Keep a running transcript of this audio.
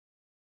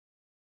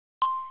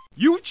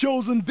You've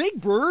chosen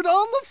Big Bird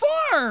on the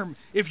farm.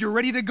 If you're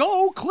ready to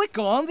go, click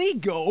on the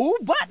Go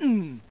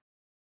button.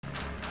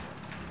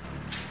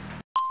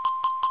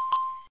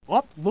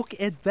 Oh, look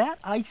at that.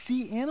 I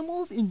see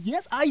animals, and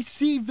yes, I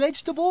see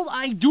vegetables.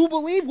 I do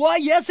believe, why,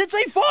 yes, it's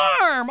a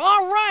farm.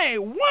 All right,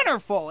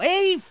 wonderful,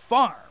 a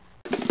farm.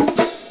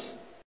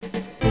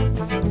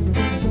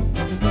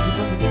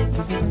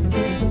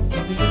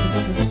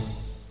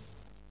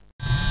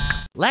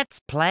 Let's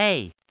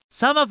play.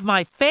 Some of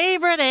my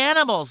favorite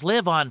animals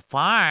live on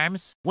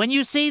farms. When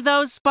you see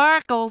those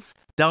sparkles,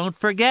 don't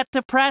forget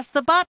to press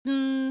the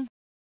button.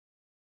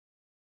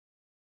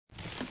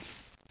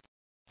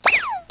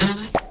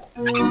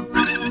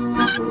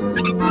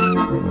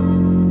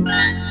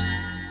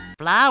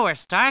 Flower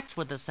starts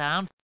with the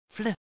sound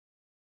fl.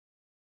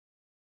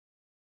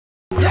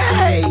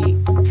 Yay!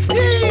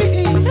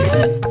 Yay!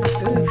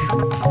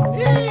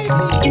 Yay!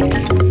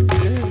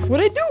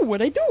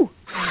 What'd I do?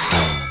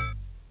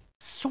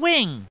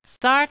 Swing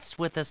starts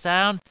with the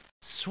sound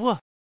sw.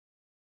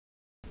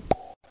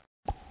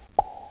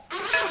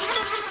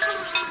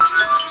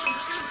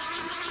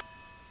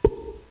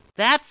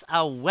 That's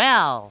a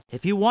well.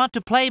 If you want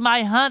to play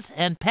my hunt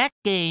and peck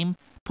game,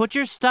 put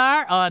your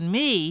star on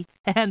me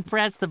and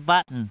press the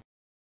button.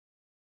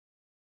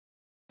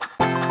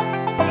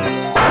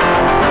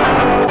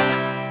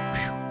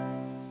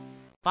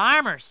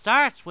 Farmer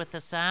starts with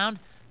the sound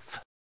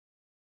f.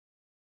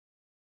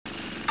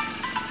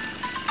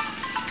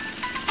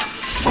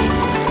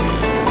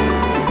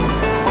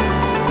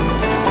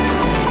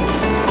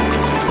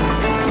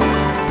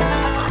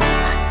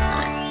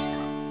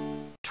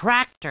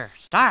 Tractor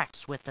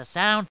starts with the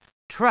sound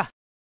tr.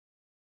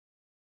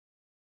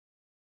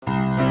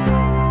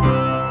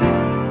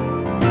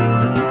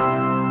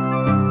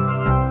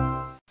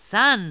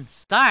 Sun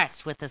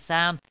starts with the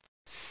sound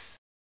s.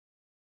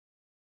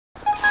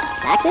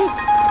 Taxi?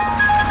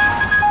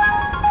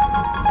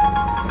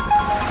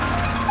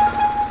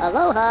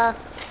 Aloha.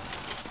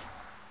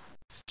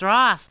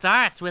 Straw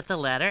starts with the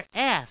letter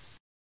S.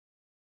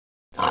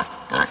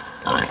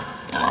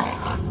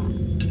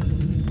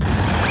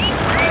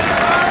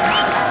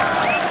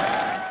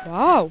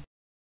 Wow.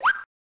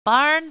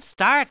 Barn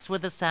starts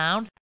with the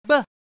sound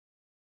B.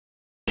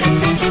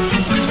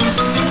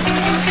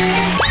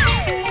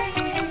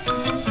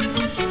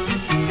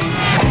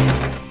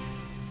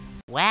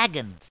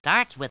 Wagon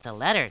starts with the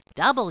letter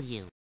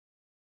W.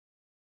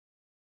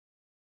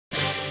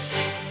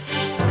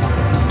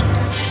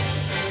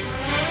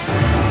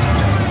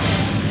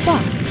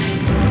 Fox.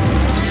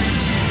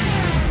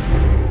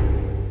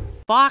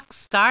 Fox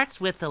starts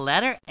with the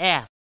letter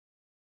F.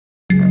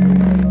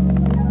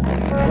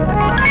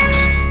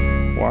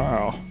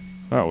 Wow,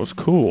 that was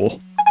cool.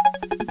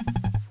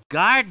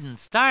 Garden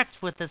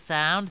starts with the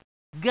sound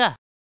G.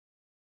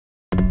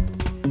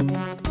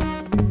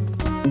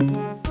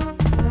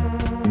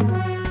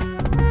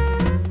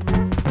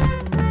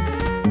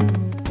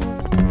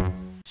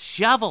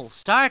 Shovel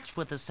starts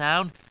with the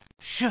sound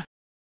sh.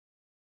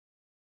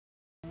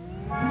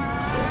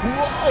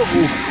 Whoa!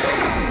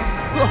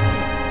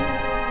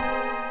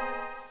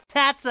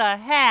 That's a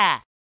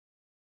hat.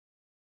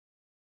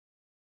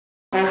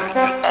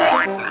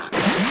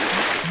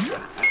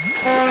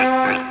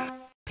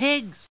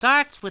 Pig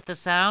starts with the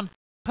sound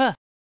P.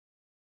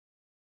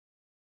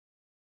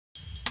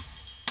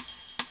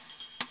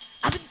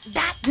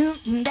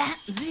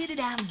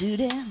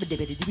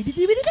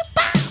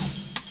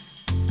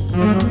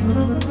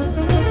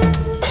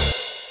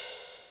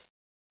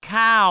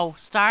 Cow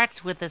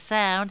starts with the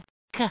sound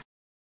K.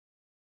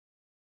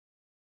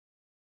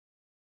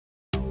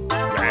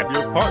 Grab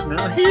your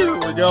partner, here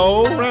we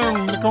go,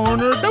 round the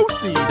corner,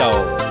 do-si-do.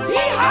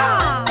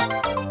 Yeehaw!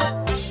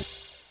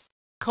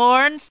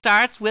 Corn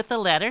starts with the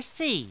letter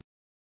C.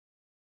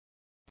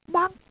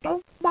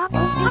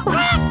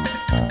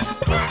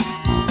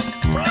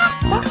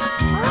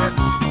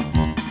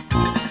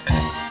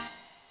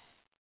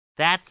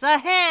 That's a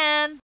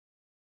hen.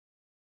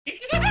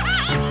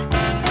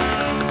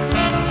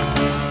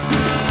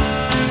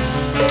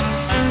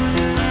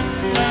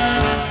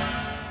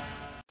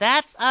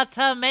 That's a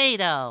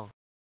tomato.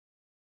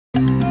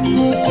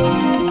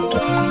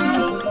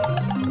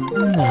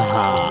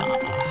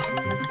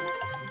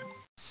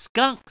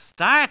 Skunk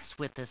starts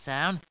with the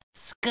sound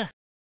sk.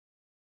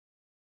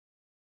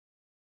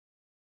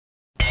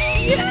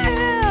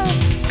 Yeah!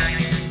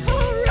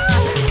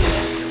 Hooray!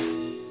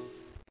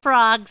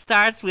 Frog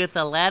starts with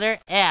the letter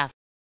F.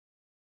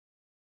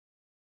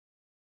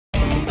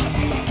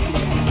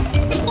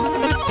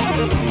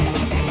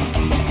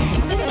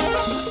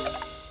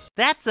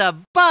 That's a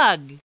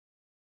bug.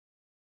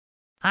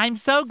 I'm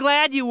so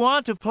glad you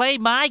want to play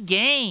my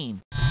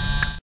game.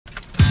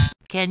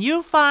 Can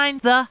you find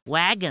the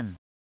wagon?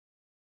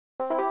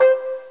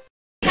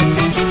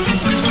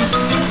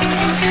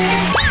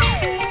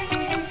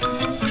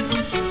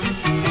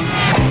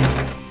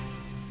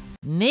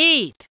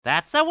 Neat!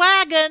 That's a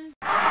wagon.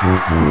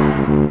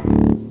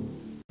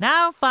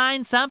 Now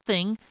find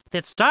something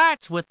that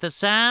starts with the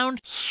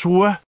sound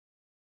sw.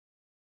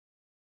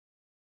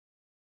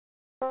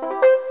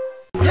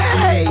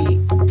 Yay!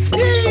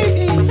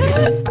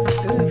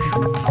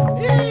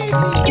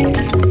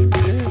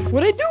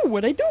 What'd I do?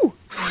 What'd I do?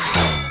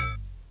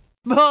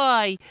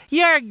 Boy,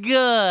 you're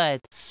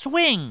good.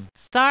 Swing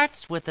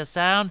starts with the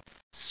sound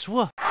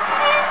sw.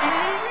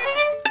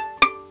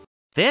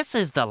 This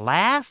is the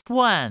last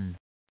one.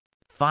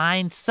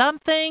 Find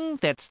something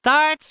that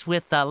starts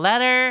with the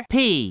letter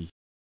P.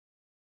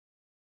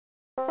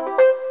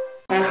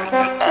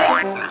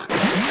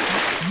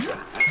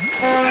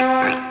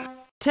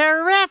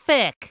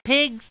 Terrific!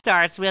 Pig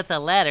starts with the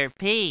letter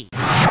P.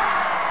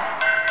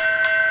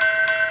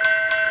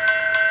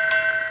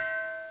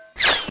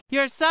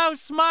 You're so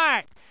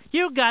smart!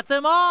 You got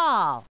them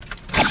all!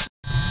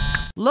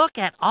 Look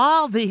at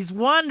all these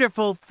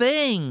wonderful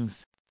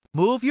things!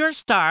 Move your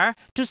star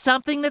to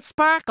something that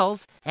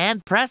sparkles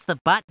and press the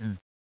button.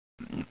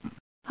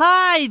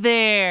 Hi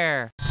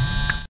there!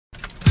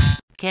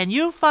 Can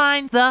you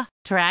find the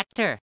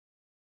tractor?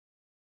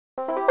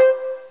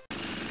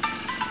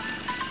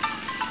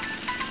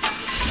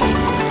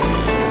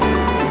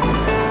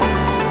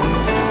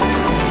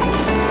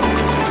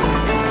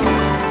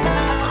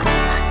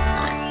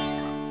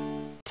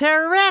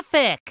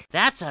 Terrific!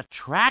 That's a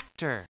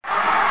tractor.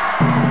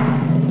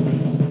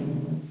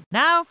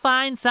 Now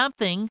find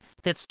something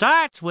that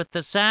starts with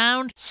the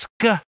sound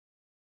sk.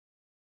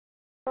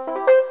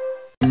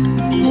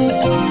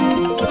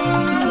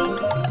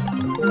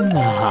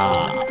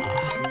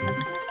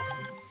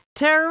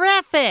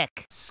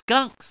 Terrific!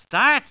 Skunk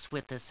starts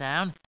with the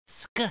sound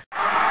sk.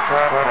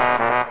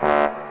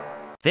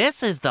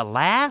 This is the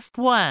last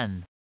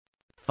one.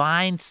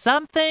 Find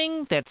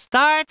something that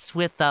starts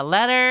with the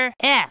letter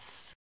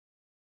S.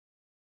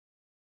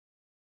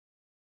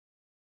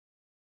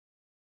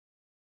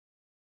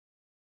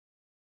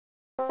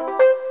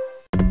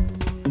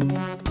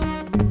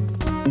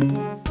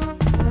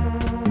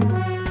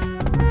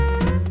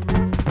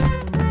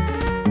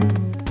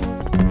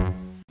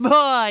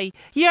 Boy,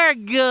 you're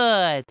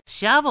good.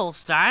 Shovel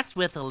starts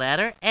with the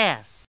letter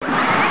S.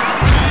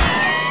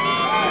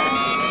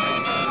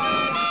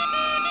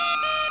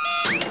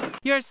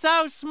 You're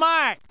so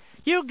smart.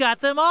 You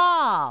got them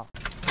all.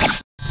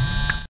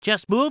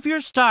 Just move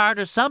your star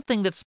to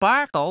something that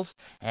sparkles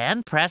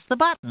and press the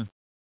button.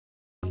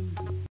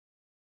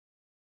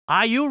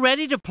 Are you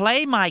ready to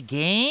play my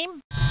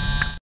game?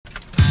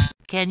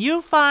 Can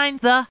you find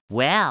the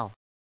well?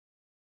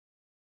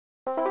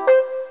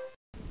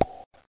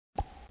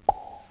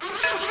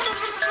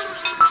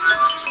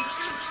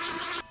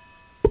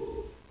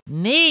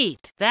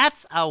 Neat!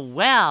 That's a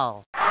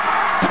well.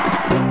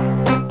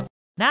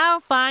 Now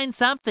find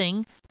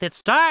something that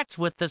starts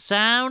with the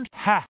sound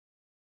ha.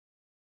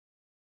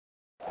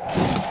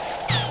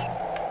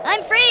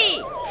 I'm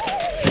free!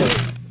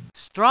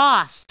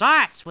 Straw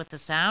starts with the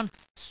sound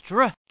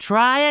str.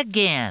 Try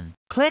again.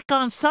 Click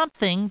on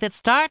something that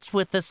starts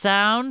with the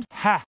sound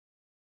ha.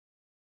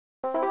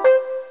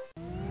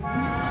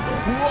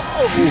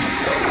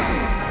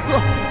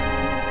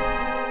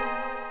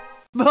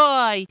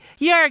 Boy,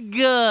 you're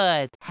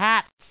good.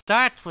 Hat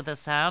starts with the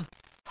sound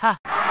ha.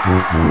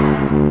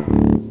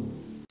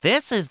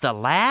 This is the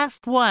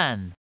last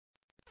one.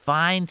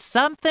 Find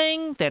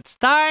something that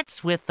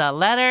starts with the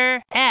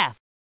letter F.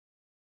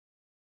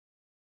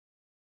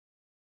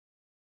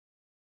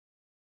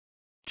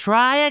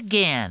 Try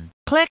again.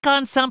 Click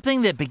on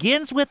something that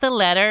begins with the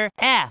letter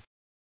F.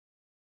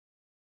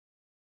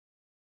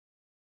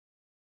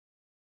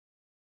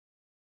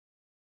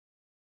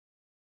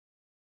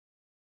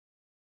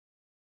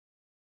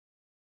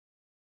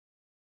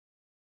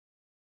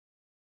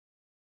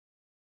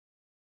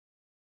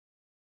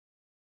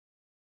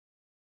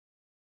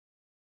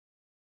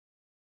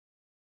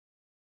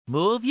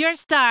 Move your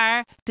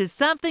star to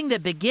something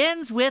that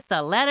begins with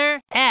the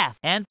letter F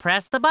and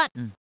press the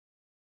button.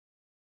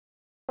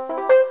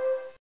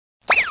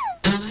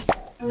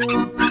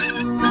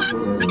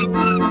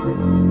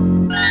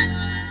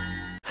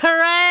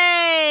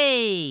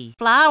 Hooray!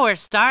 Flower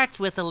starts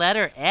with the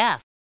letter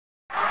F.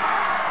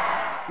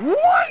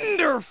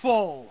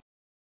 Wonderful!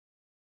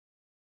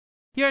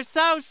 You're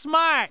so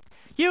smart!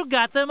 You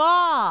got them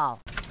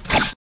all!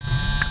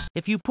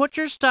 If you put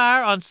your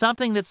star on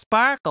something that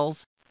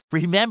sparkles,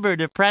 remember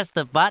to press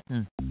the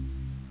button.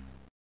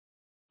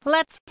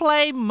 Let's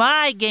play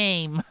my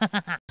game!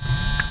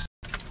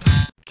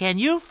 Can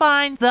you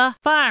find the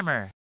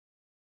farmer?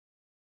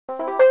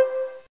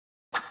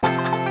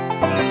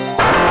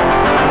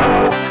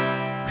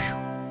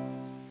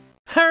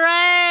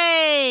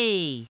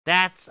 Hooray!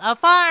 That's a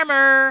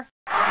farmer!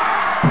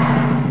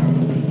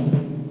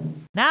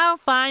 Now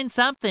find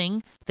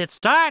something that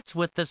starts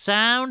with the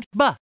sound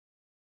B.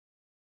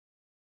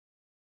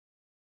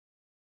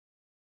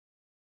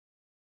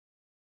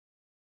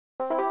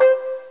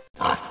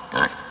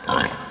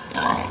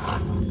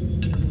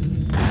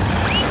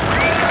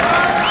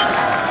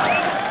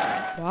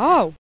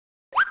 Wow.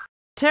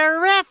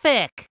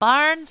 Terrific!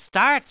 Barn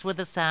starts with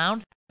the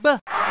sound B.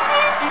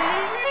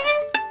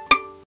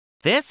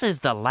 This is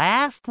the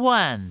last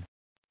one.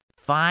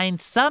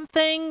 Find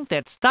something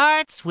that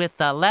starts with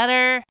the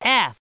letter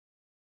F.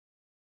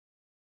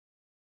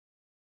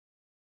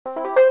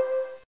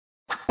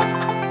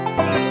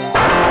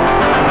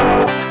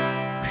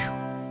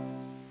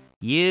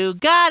 You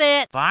got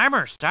it!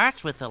 Farmer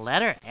starts with the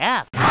letter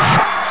F.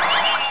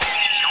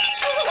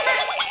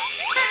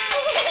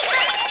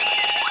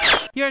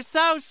 You're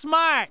so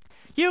smart!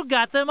 You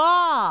got them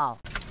all!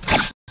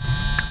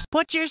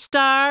 Put your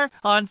star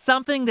on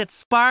something that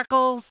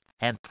sparkles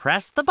and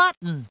press the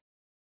button.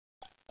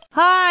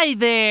 Hi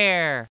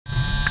there!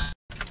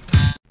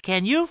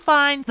 Can you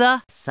find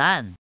the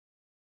sun?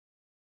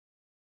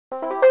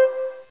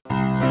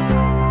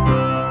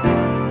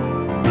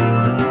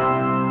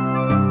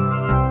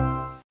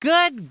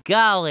 Good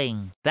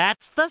going!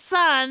 That's the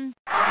sun!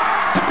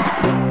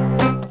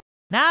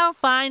 Now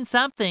find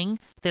something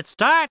that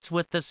starts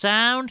with the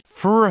sound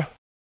fr.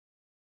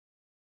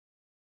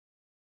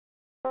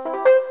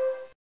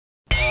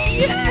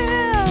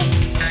 Yeah!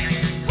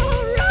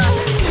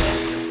 Hooray!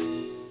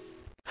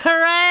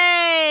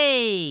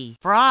 Hooray!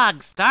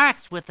 Frog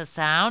starts with the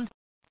sound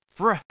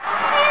fr.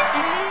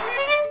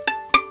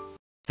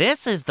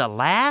 This is the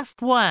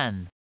last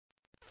one.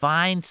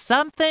 Find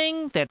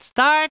something that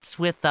starts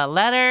with the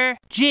letter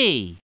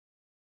G.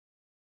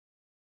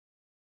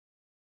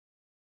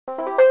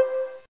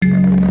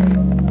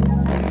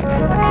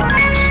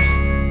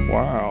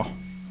 Wow,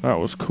 that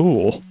was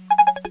cool.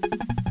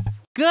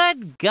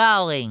 Good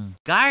going!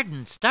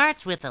 Garden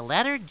starts with the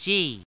letter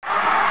G.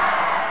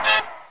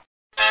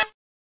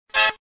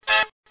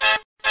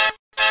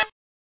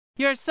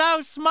 You're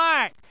so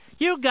smart!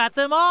 You got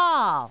them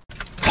all!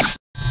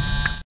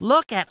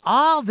 Look at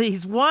all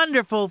these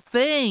wonderful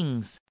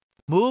things!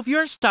 Move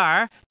your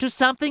star to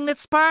something that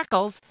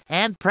sparkles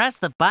and press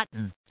the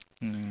button.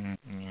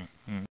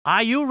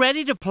 Are you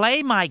ready to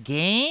play my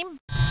game?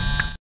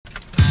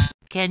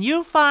 Can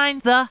you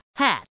find the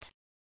hat?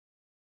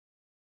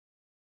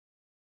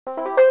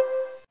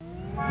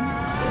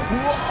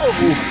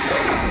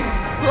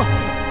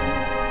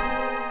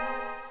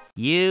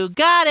 You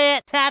got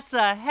it! That's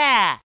a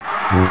hat!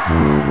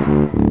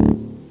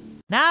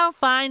 Now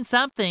find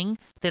something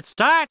that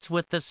starts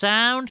with the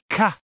sound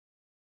K.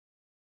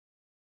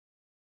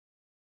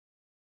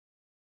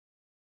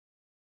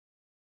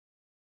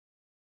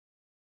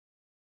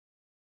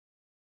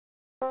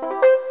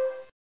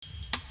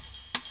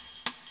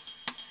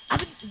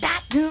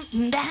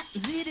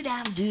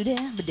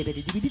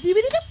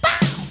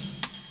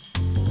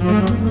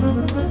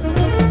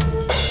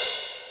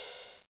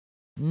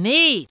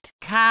 Neat!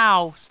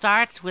 Cow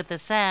starts with the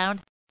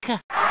sound K.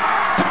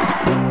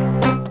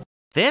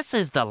 This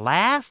is the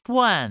last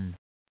one.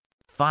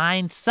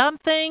 Find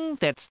something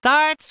that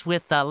starts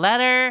with the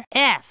letter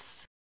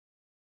S.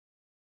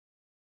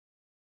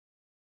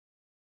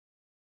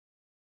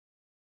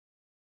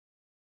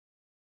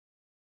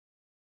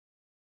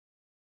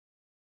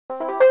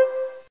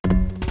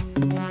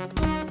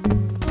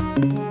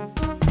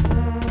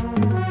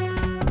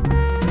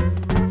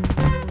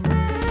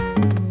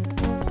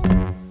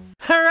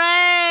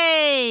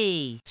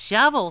 Hooray!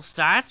 Shovel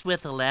starts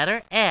with the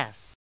letter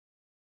S.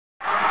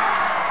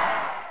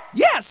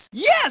 Yes!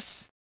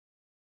 Yes!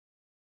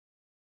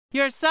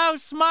 You're so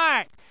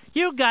smart!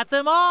 You got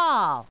them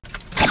all!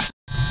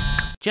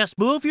 Just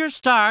move your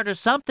star to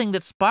something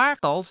that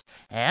sparkles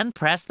and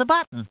press the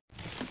button.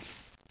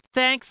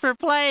 Thanks for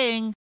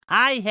playing.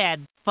 I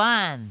had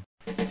fun.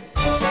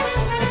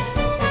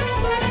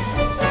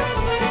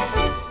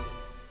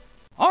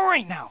 All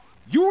right now,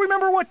 you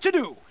remember what to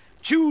do.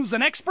 Choose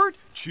an expert,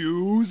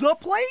 choose a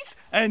place,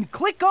 and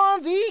click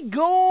on the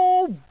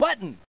Go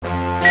button.